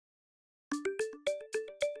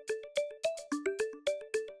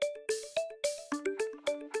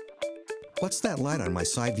What's that light on my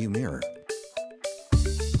side view mirror?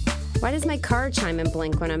 Why does my car chime and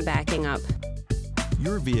blink when I'm backing up?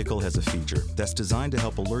 Your vehicle has a feature that's designed to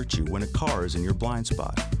help alert you when a car is in your blind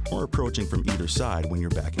spot or approaching from either side when you're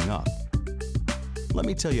backing up. Let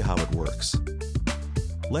me tell you how it works.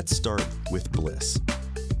 Let's start with BLIS.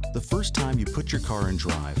 The first time you put your car in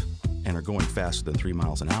drive and are going faster than 3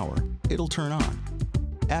 miles an hour, it'll turn on.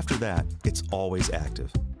 After that, it's always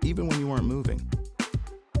active, even when you aren't moving.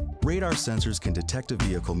 Radar sensors can detect a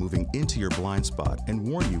vehicle moving into your blind spot and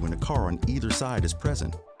warn you when a car on either side is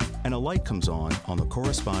present, and a light comes on the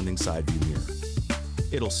corresponding side view mirror.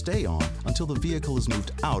 It'll stay on until the vehicle is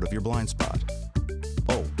moved out of your blind spot.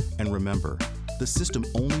 Oh, and remember, the system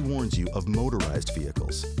only warns you of motorized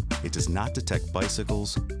vehicles. It does not detect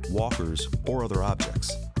bicycles, walkers, or other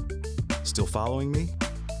objects. Still following me?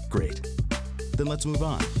 Great. Then let's move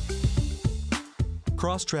on.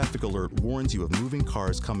 Cross-traffic alert warns you of moving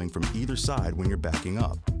cars coming from either side when you're backing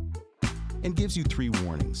up, and gives you 3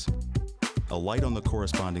 warnings: a light on the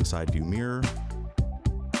corresponding side view mirror,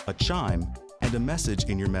 a chime, and a message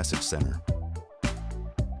in your message center.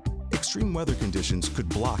 Extreme weather conditions could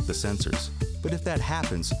block the sensors, but if that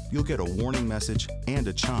happens, you'll get a warning message and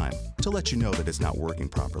a chime to let you know that it's not working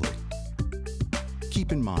properly.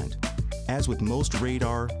 Keep in mind, as with most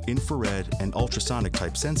radar, infrared, and ultrasonic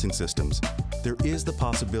type sensing systems, there is the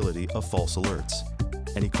possibility of false alerts.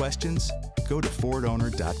 Any questions? Go to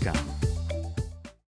FordOwner.com.